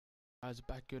guys,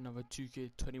 back in another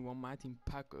 2k21 MyTeam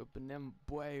pack opening.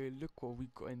 Boy, look what we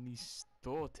got in the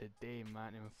store today,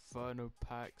 man. Inferno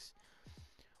packs.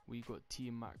 We got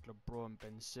T-Mac, LeBron,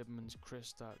 Ben Simmons,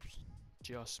 Kristaps,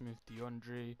 J.R. Smith,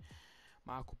 DeAndre,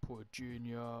 Michael Porter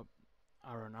Jr.,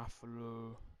 Aaron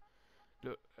Affalo.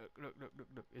 Look.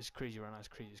 It's crazy right now. It's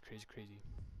crazy.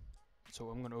 So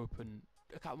I'm gonna open.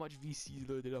 Look how much VC is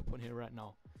loaded up on here right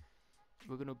now.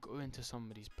 We're gonna go into some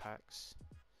of these packs.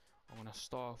 I'm gonna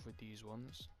start off with these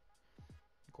ones.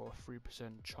 Got a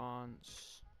 3%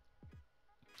 chance.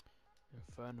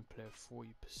 Inferno player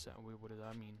 40%. Wait, what does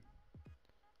that mean?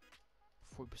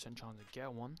 40% chance to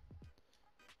get one.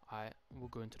 Alright, we'll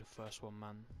go into the first one,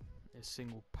 man. It's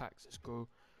single packs. Let's go.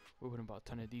 We'll open about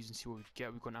 10 of these and see what we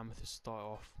get. We've got an Amethyst start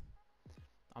off.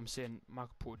 I'm saying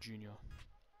Michael Porter Jr. I'm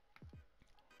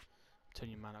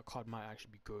telling you, man, that card might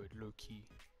actually be good, low key.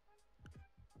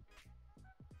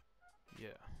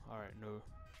 Yeah, alright, no.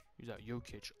 Who's that?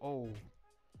 Jokic. Oh,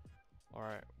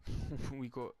 alright. we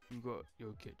got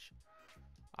Jokic.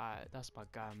 Alright, that's my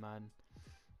guy, man.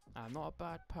 Not a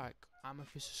bad pack.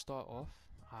 Amethyst to start off.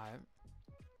 Alright,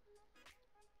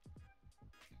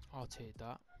 I'll take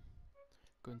that.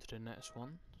 Go into the next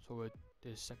one. So we're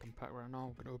the second pack right now.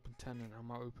 We're gonna open 10 and I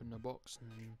might open the box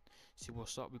and then see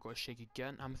what's up. We got a shake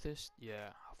again. Amethyst.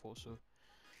 Yeah, I thought so.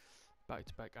 Back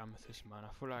to back Amethyst, man. I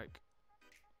feel like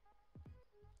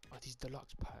these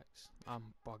deluxe packs,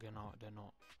 I'm bugging out. They're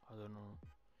not. I don't know.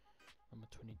 Number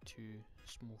 22,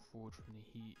 small forward from the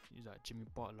Heat. Is that Jimmy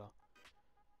Butler?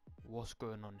 What's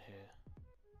going on here?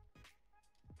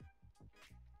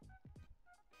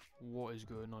 What is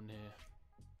going on here?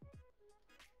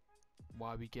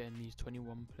 Why are we getting these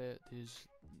 21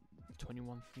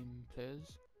 theme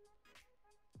players?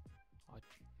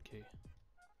 Okay.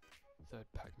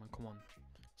 Third pack, man. Come on.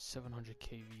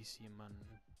 700k VC, man.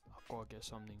 I've got to get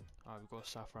something. Alright, we got a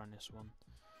Saffron this one.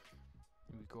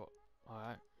 And we got.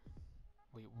 Alright.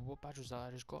 Wait, what badge was that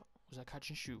I just got? Was that catch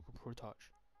and shoot or pro touch?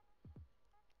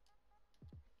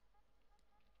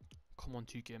 Come on,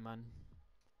 2k, man.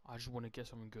 I just want to get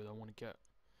something good. I want to get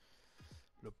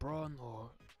LeBron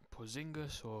or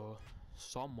Porzingis or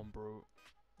someone, bro.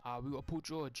 We got Paul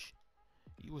George.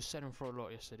 He was selling for a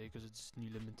lot yesterday because it's new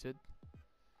limited.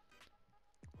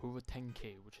 Over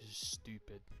 10k, which is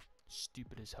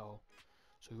stupid as hell.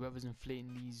 So whoever's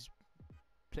inflating these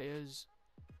players,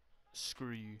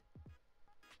 screw you.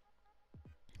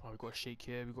 We got a shake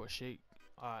here. We got a shake.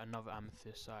 Another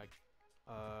Amethyst.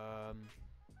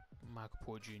 Michael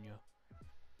Porter Jr.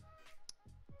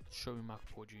 Show me Michael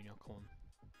Porter Jr. Come on.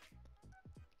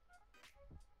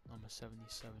 Number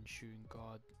 77 shooting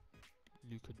guard,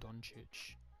 Luka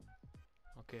Doncic.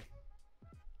 Okay.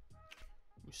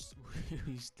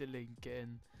 We still ain't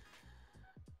getting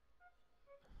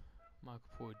Michael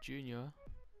Porter Jr.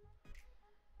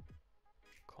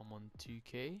 Come on,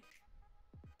 2k.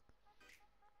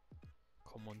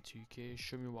 Come on, 2k.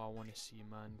 Show me what I want to see,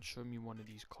 man. Show me one of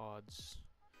these cards.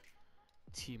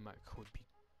 T-Mac would be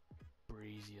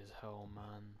crazy as hell,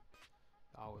 man.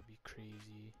 That would be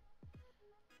crazy.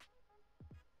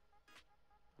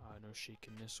 No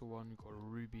shaking this one. We got a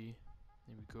Ruby.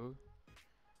 There we go.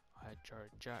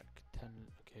 Jared Jack 10.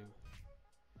 Okay,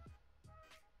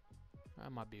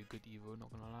 that might be a good Evo,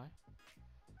 not gonna lie.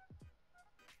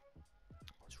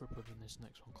 Let's rip open this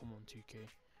next one. Come on, 2k.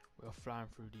 We are flying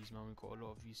through these, man. We've got a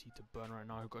lot of VC to burn right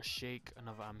now. We've got shake,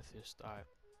 another Amethyst. Alright.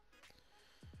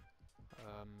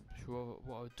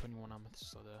 What other 21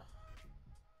 Amethysts are there?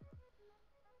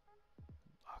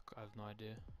 I have no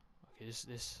idea. Okay,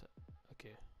 this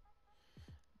okay.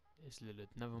 It's Lillard.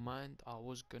 Never mind. I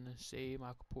was gonna say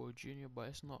Michael Porter Jr., but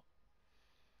it's not.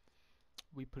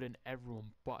 We put in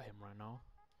everyone but him right now.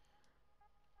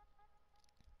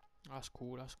 That's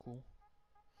cool.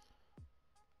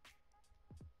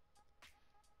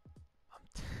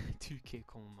 2k,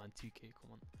 come on, man. 2k,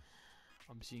 come on.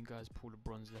 I'm seeing guys pull the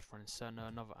bronze left, right, and center.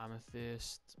 Another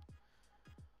Amethyst.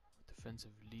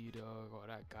 Defensive leader. Got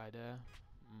that guy there.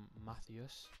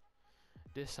 Matthias.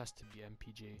 This has to be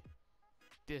MPJ.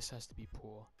 This has to be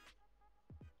poor.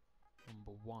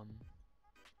 Number 1.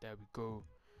 There we go.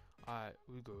 Alright,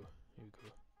 here we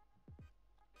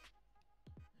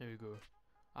go.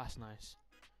 That's nice.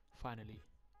 Finally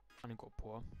got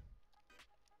poor.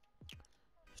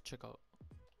 Let's check out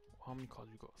how many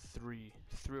cards we got. 3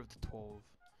 of the 12.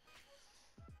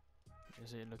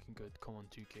 This ain't looking good. Come on,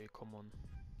 2k, come on.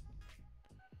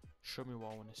 Show me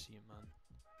what I want to see, man.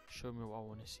 Show me what I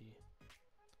want to see.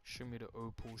 Show me the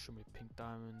Opal, show me Pink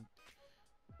Diamond,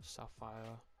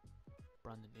 Sapphire,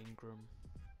 Brandon Ingram.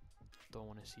 Don't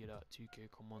want to see that. 2k,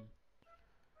 come on.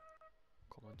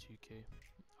 Come on, 2k.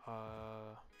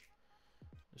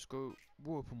 Let's go.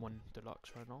 We'll open one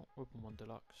deluxe right now. Open one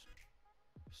deluxe.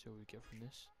 See what we get from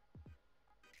this.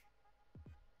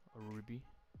 A ruby.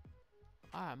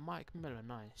 Ah, Mike Miller,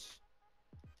 nice.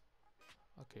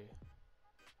 Okay.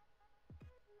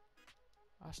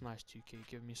 That's nice 2k,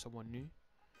 give me someone new.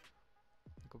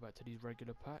 Go back to these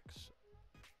regular packs.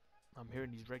 I'm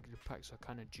hearing these regular packs are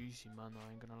kind of juicy, man,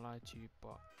 I ain't gonna lie to you,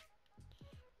 but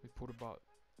we pulled about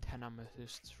 10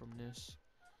 amethysts from this.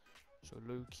 So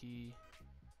low key,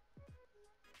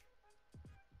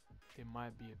 they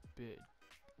might be a bit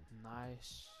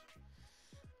nice.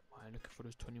 I'm looking for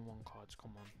those 21 cards,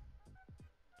 come on.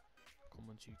 Come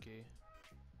on 2k.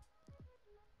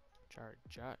 Jared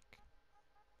Jack.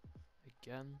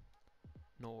 Again.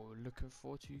 No, looking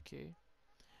for 2k.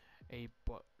 Hey,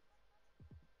 but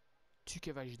 2k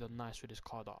have actually done nice with this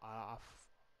card art.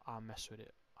 I mess with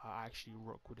it. I actually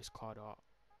rock with this card art.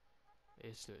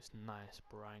 It's nice,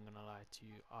 bro. I ain't gonna lie to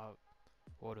you.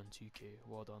 Well done 2k,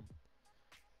 well done.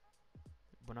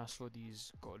 When I saw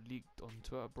these got leaked on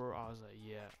Twitter, bro, I was like,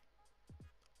 yeah,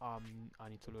 I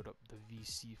need to load up the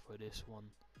VC for this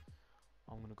one.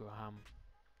 I'm gonna go ham.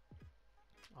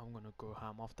 I'm gonna go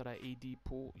ham after that AD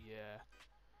pull. Yeah,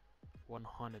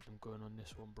 100. I'm going on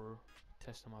this one, bro.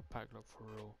 Testing my pack luck for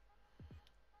real.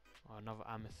 Oh, another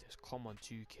amethyst. Come on,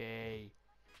 2k.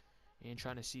 You ain't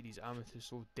trying to see these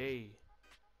amethysts all day.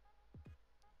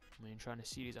 I ain't trying to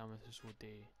see these amethysts all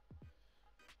day.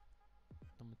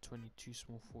 Number 22,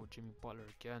 small forward, Jimmy Butler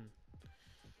again.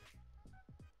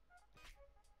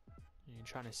 You ain't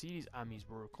trying to see these ammies,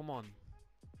 bro. Come on.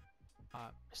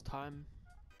 It's time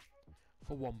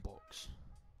for one box.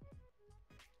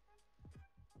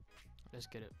 Let's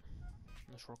get it.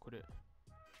 Let's rock with it.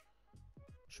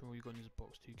 Show me what you got in this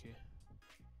box, 2k.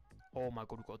 Oh my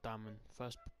god, we got a diamond.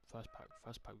 First pack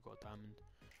we got a diamond.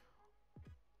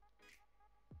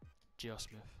 JR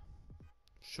Smith.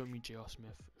 Show me JR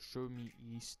Smith. Show me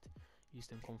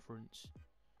Eastern Conference.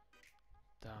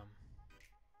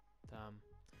 Damn.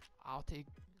 I'll take.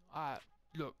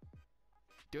 Look.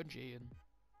 DeAndre Ayton.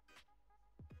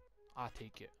 I'll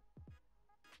take it.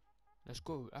 Let's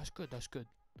go. That's good.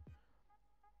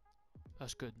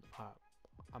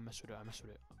 I mess with it.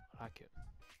 I like it.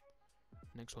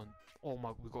 Next one. Oh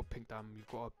my, we got a pink diamond. We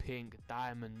got a pink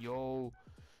diamond. Yo.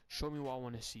 Show me what I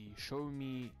want to see. Show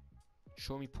me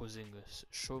Porzingis.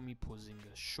 Show me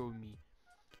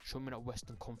that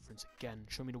Western Conference again.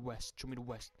 Show me the West.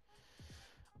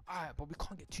 Alright, but we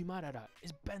can't get too mad at that.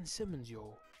 It's Ben Simmons,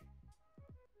 yo.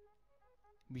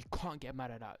 We can't get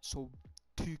mad at that. So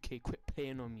 2k, quit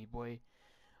playing on me, boy.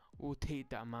 We'll take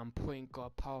that, man. Point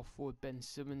guard, power forward, Ben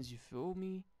Simmons, you feel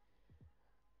me?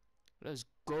 Let's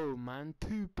go, man.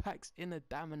 2 packs in a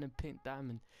diamond and pink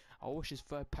diamond. I'll watch his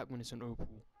 3rd pack when it's an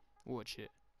opal. Watch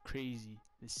it. Crazy.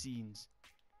 The scenes.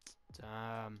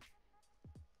 Damn.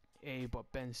 Hey,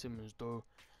 but Ben Simmons, though.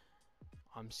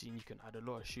 I'm seeing you can add a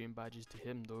lot of shooting badges to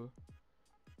him, though.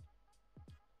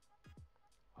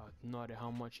 I have no idea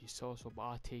how much he sells for, but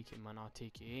I'll take it, man.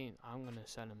 I'm gonna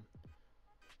sell him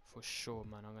for sure,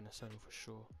 man.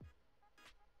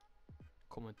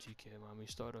 Come on, 2k, man. We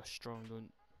started off strong.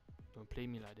 Don't play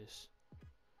me like this.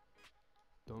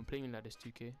 2k. Don't play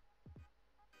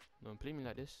me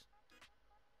like this.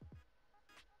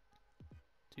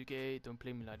 2k, don't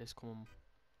play me like this. Come on.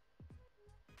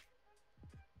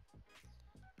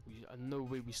 No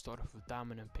way we start off with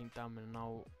diamond and pink diamond, and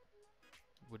now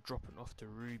we're dropping off to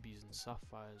rubies and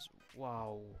sapphires.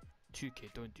 Wow.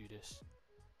 2k, don't do this.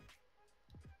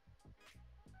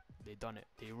 They done it.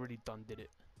 They really did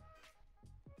it.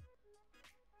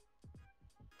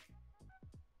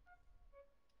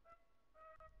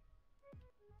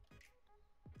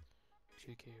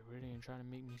 JK really ain't trying to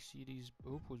make me see these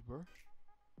opals, bro.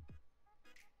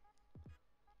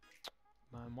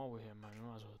 Man, while we're here, man, we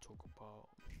might as well talk about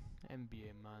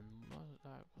NBA, man.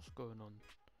 What's going on?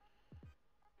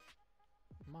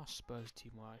 My Spurs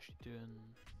team are actually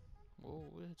doing,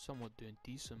 well, we're somewhat doing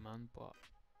decent, man, but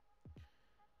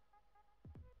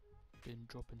been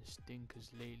dropping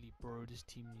stinkers lately, bro. This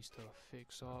team needs to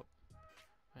fix up.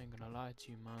 I ain't gonna lie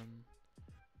to you, man.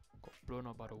 Got blown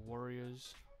up by the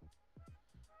Warriors.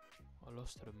 I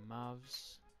lost to the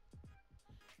Mavs.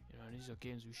 You know, these are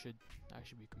games we should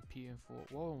actually be competing for.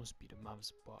 Well, almost beat the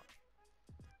Mavs, but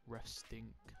refs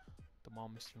stink. DeMar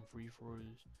missing free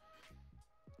throws.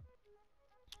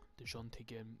 DeJounte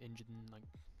getting injured in like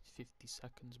 50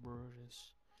 seconds, bro.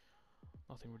 Just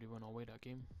nothing really went our way that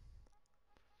game.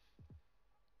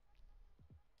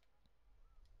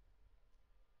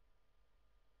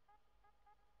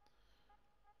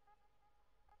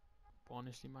 But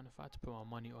honestly, man, if I had to put my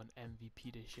money on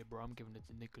MVP this year, bro, I'm giving it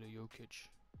to Nikola Jokic.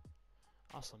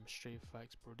 That's some straight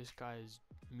facts, bro. This guy is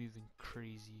moving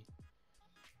crazy.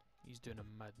 He's doing a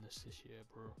madness this year,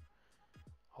 bro.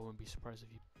 I wouldn't be surprised if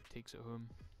he takes it home.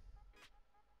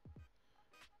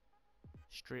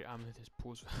 Straight amethyst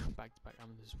pause, back to back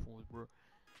amethyst pause, bro.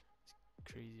 It's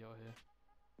crazy out here.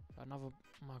 Another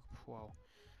wow.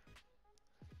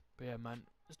 But yeah, man,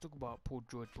 let's talk about Paul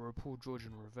George, bro. Paul George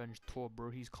and Revenge Tour, bro.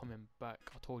 He's coming back.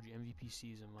 I told you, MVP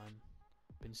season, man.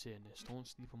 Been saying this. Don't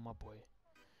sleep on my boy.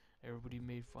 Everybody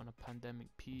made fun of Pandemic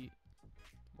Pete.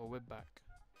 Well, we're back.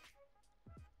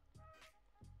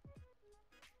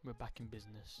 We're back in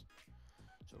business.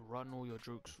 So run all your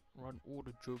jokes, run all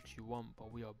the jokes you want,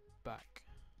 but we are back.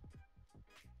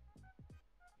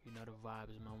 You know the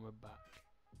vibes, man. We're back.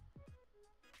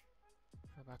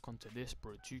 We're back onto this,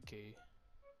 bro. 2K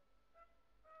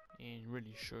ain't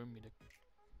really showing me the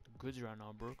goods right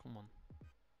now, bro. Come on.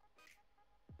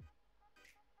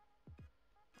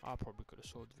 I probably could have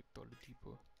sold Victor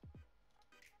Oladipo.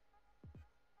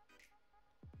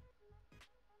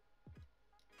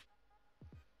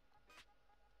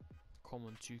 Come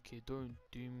on, 2K, don't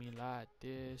do me like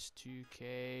this,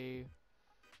 2K.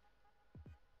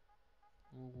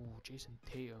 Ooh, Jason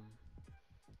Tatum.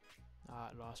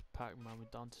 Alright, last pack, man. We're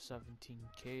down to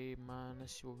 17k, man.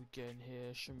 Let's see what we get in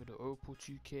here. Show me the Opal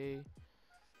 2K.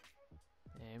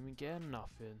 And we get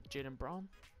nothing. Jaylen Brown.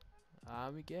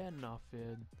 We get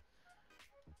nothing.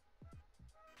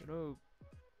 You know,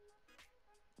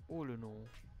 all in all,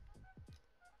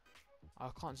 I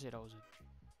can't say that was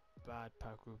a bad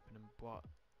pack opening, but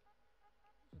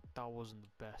that wasn't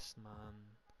the best, man.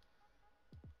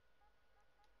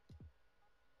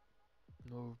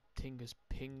 No Tingus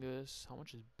Pingus. How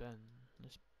much is Ben?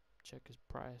 Let's check his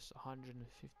price.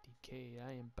 150k.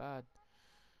 That ain't bad.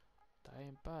 That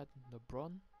ain't bad.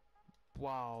 LeBron.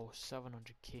 Wow,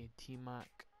 700k.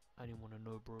 T-Mac. I didn't want to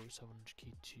know, bro.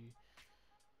 700k too.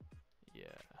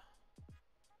 Yeah.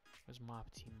 Where's my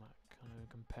T-Mac? Can I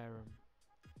compare him?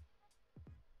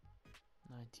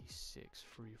 96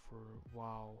 free for.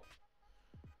 Wow.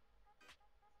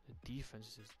 The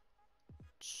defense is.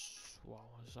 Wow,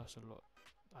 that's a lot.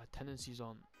 Tendencies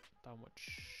aren't that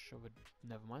much of a.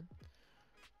 Never mind.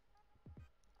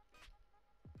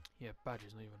 Yeah, badge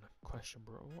is not even a question,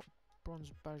 bro. What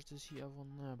bronze badge does he have on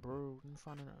there, bro? Can you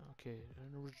find an okay,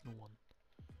 an original one?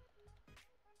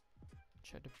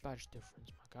 Check the badge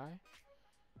difference, my guy.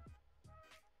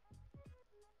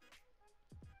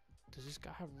 Does this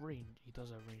guy have range? He does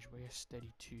have range, but he has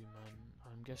steady too, man.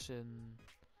 I'm guessing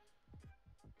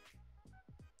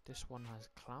this one has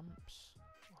clamps.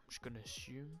 I'm just gonna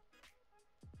assume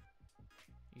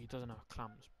he doesn't have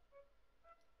clamps.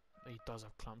 He does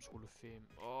have clamps. Hall of Fame.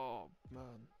 Oh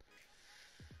man,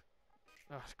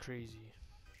 that's crazy.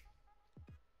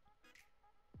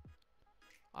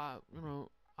 You know,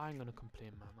 I ain't gonna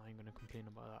complain, man. I ain't gonna complain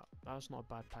about that. That's not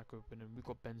a bad pack opening. We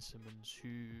got Ben Simmons, who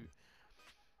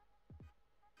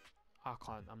I'm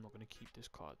not gonna keep this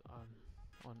card.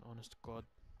 Honest to God,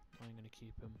 I ain't gonna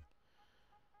keep him.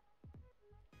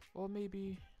 Or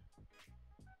maybe.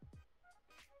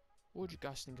 What would you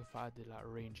guys think if I did like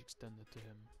range extended to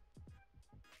him?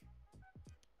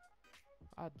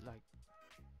 I'd like.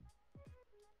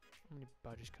 How many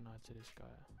badges can I add to this guy?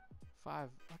 5.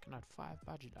 I can add 5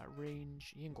 badges at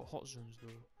range. He ain't got hot zones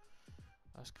though.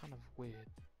 That's kind of weird.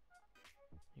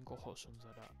 He ain't got hot zones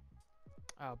like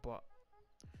that. But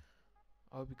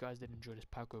I hope you guys did enjoy this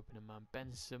pack opening, man.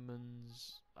 Ben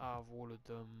Simmons, out of all of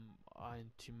them, I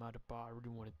ain't too mad about. I really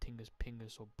wanted Tingus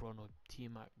Pingus or Bron or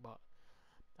T-Mac, but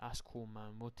that's cool,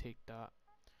 man. We'll take that.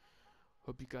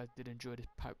 Hope you guys did enjoy this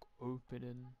pack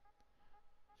opening.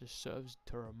 Just serves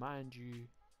to remind you,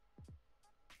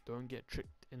 don't get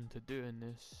tricked into doing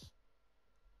this.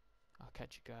 I'll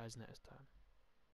catch you guys next time.